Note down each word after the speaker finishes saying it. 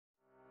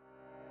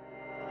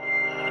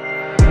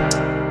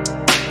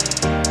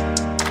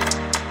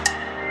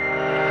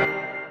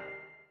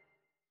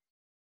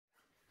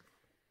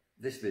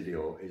This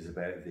video is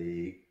about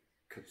the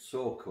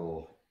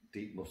so-called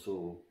deep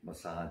muscle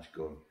massage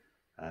gun,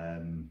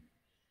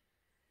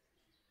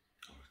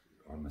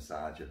 or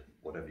massager,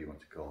 whatever you want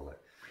to call it.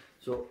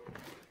 So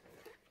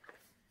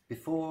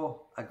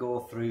before I go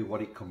through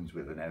what it comes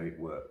with and how it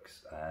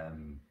works,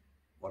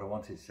 what I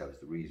wanted to say was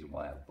the reason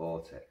why I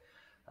bought it,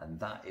 and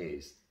that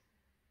is,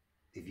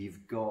 if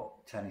you've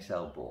got tennis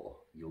elbow,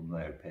 you'll know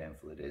how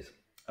painful it is.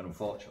 And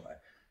unfortunately,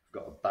 I've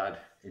got a bad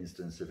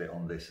instance of it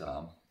on this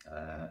arm,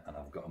 and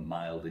I've got a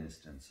mild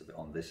instance of it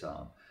on this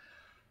arm,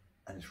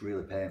 and it's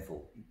really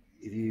painful.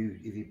 If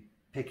you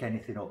pick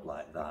anything up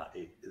like that,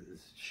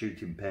 it's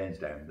shooting pains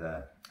down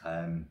there.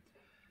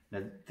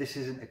 Now this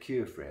isn't a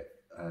cure for it,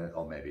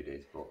 or maybe it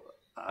is, but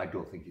I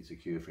don't think it's a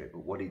cure for it.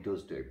 But what it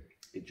does do,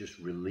 it just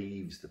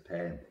relieves the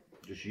pain,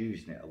 just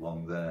using it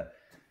along there,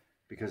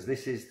 because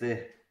this is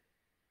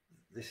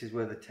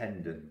where the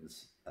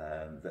tendons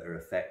that are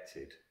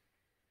affected.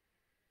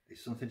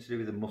 It's something to do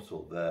with the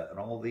muscle there, and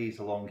all these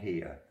along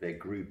here, they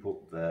group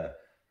up there,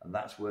 and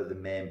that's where the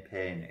main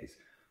pain is.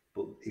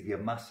 But if you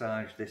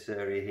massage this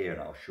area here,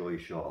 and I'll show you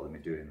shortly me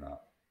doing that,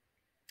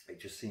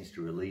 it just seems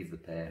to relieve the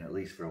pain, at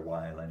least for a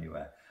while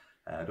anyway.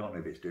 I don't know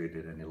if it's doing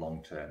it any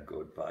long-term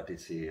good, but I did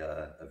see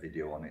a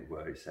video on it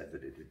where it said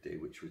that it did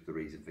do, which was the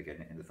reason for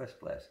getting it in the first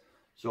place.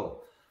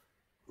 So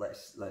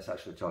let's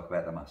actually talk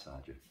about the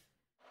massager.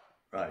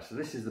 Right, so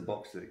this is the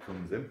box that it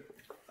comes in.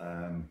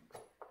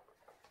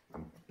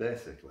 And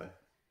basically,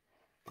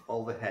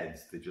 all the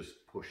heads, they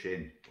just push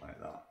in like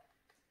that,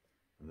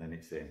 and then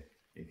it's in.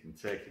 You can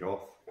take it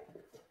off,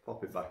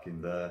 pop it back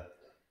in there,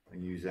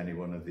 and use any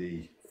one of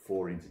the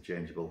 4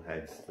 interchangeable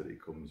heads that it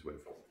comes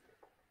with.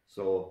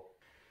 So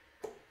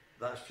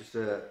that's just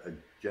a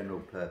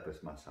general purpose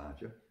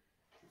massager.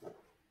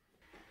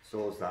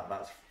 So is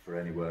that's for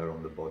anywhere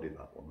on the body,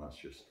 that one, that's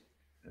just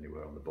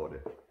anywhere on the body.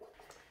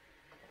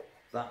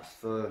 That's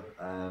for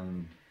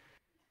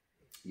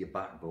your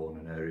backbone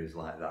and areas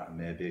like that, and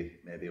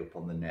maybe up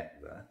on the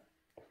neck there.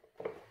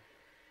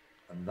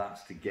 And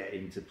that's to get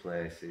into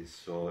places,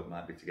 so it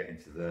might be to get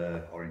into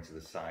there, or into the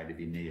side of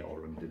your knee,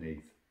 or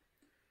underneath.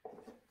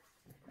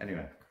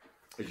 Anyway,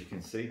 as you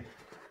can see,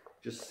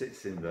 just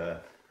sits in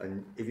there,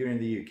 and if you're in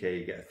the UK,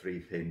 you get a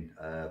 3-pin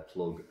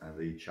plug and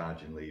the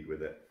charging lead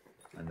with it,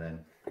 and then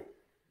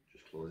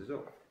just closes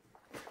up.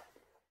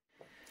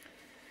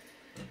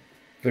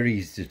 Very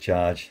easy to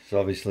charge. So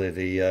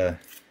obviously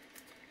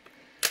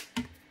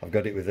I've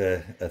got it with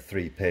a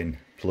 3-pin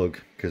plug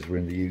because we're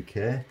in the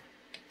UK.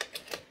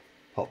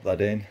 Pop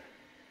that in,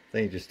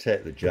 then you just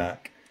take the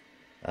jack,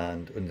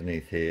 and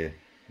underneath here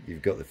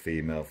you've got the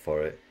female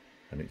for it,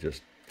 and it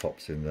just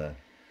pops in there.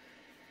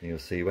 And you'll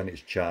see when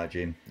it's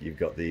charging, you've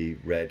got the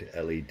red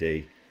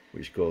LED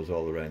which goes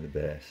all around the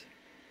base.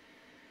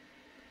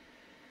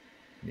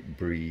 And it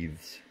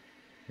breathes,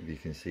 if you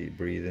can see it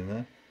breathing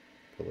there.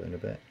 Pull it in a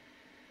bit.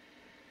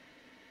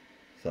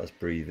 So that's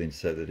breathing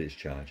so that it's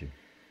charging.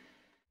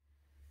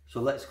 So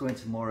let's go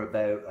into more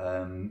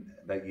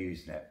about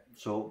using it.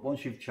 So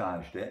once you've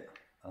charged it,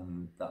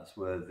 and that's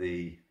where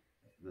the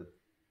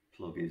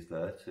plug is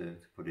there to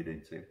put it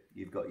into,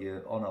 you've got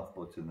your on-off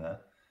button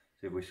there.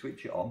 So if we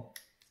switch it on,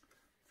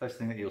 first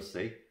thing that you'll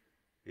see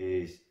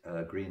is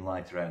a green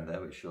light around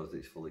there which shows that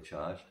it's fully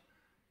charged,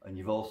 and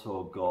you've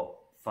also got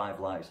 5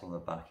 lights on the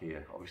back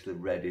here. Obviously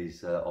red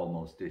is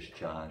almost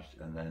discharged,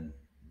 and then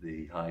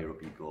the higher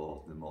up you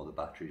go, the more the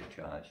battery is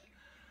charged.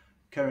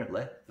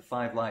 Currently, the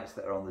 5 lights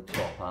that are on the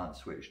top aren't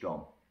switched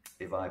on.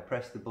 If I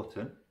press the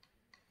button,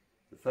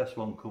 the first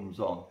one comes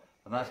on,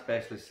 and that's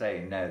basically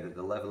saying now that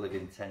the level of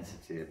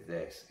intensity of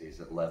this is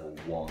at level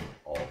 1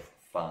 of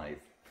 5.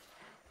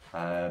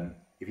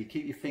 If you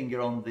keep your finger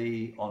on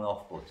the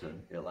on-off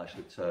button, it'll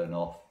actually turn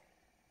off.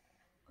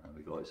 There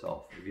we go, it's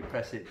off. If you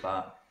press it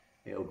back,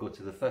 it'll go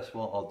to the first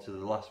one, or to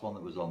the last one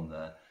that was on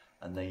there,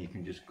 and then you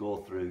can just go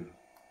through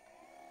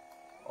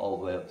all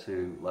the way up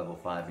to level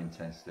 5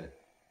 intensity,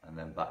 and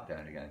then back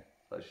down again.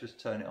 Let's just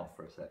turn it off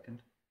for a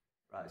second.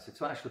 Right, so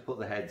to actually put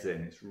the heads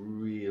in, it's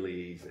really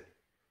easy.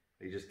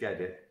 You just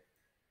get it,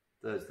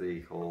 there's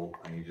the hole,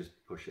 and you just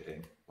push it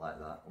in like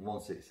that. And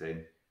once it's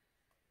in,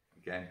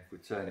 again, if we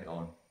turn it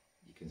on,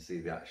 you can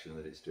see the action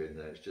that it's doing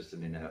there. It's just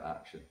an in-out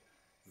action.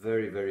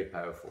 Very, very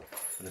powerful.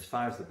 And as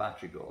far as the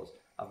battery goes,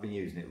 I've been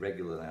using it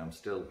regularly. I'm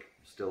still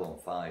on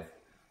 5.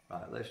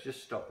 Right, let's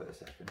just stop it a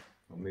second.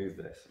 We'll move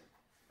this.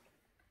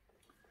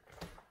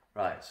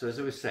 Right, so as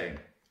I was saying,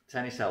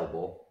 tennis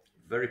elbow,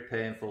 very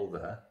painful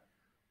there,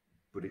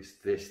 but it's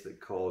this that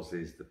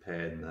causes the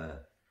pain there.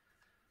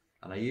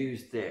 And I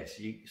use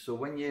this, so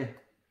when you're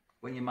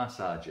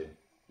massaging,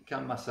 you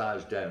can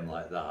massage down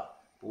like that,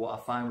 but what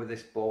I find with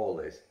this ball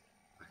is,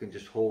 I can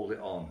just hold it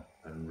on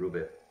and rub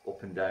it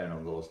up and down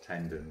on those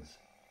tendons.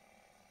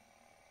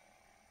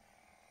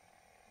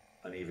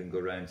 And even go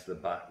around to the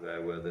back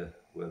there where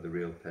the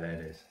real pain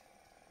is.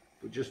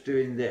 But just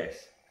doing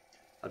this,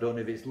 I don't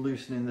know if it's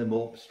loosening them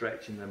up,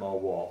 stretching them or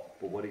what,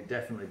 but what it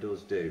definitely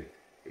does do,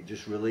 it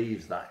just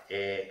relieves that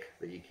ache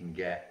that you can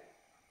get.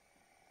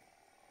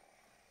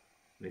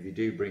 And if you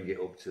do bring it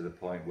up to the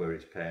point where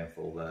it's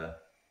painful there,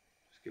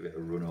 just Just give it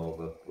a run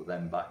over, but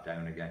then back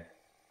down again.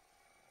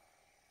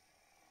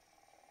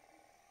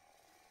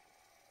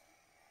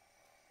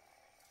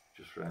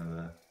 Just around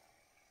there.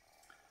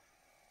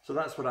 So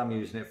that's what I'm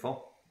using it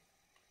for.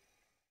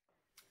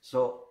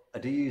 So I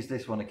do use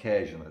this one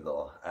occasionally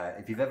though.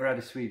 If you've ever had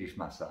a Swedish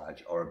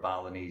massage or a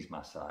Balinese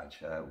massage,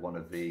 one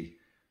of the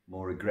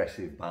more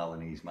aggressive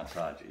Balinese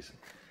massages,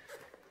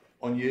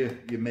 on your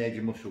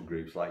major muscle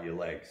groups like your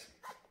legs,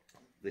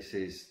 this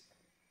is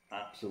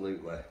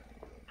absolutely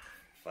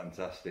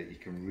fantastic. You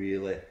can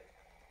really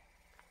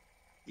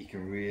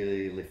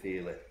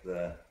feel it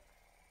there.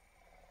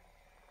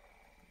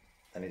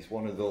 And it's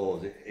one of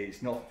those,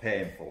 it's not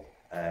painful,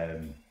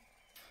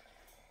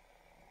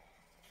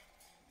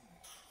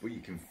 but you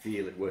can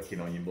feel it working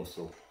on your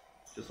muscle,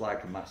 just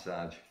like a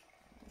massage.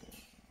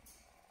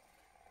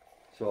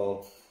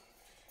 So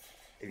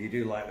if you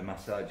do like the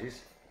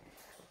massages,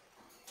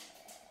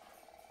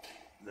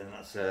 then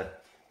that's a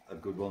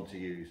good one to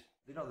use.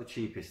 They're not the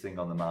cheapest thing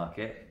on the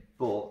market,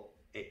 but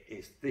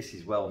this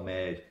is well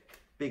made,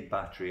 big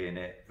battery in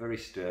it, very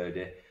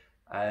sturdy.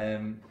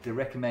 They're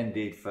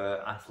recommended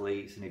for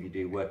athletes and if you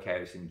do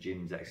workouts in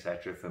gyms,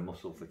 etc., for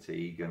muscle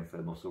fatigue and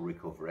for muscle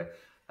recovery.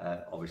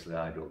 Obviously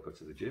I don't go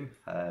to the gym,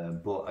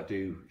 but I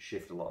do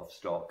shift a lot of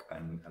stock,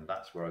 and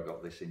that's where I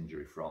got this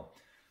injury from.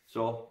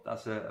 So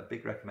that's a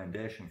big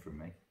recommendation from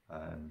me.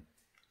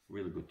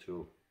 Really good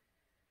tool.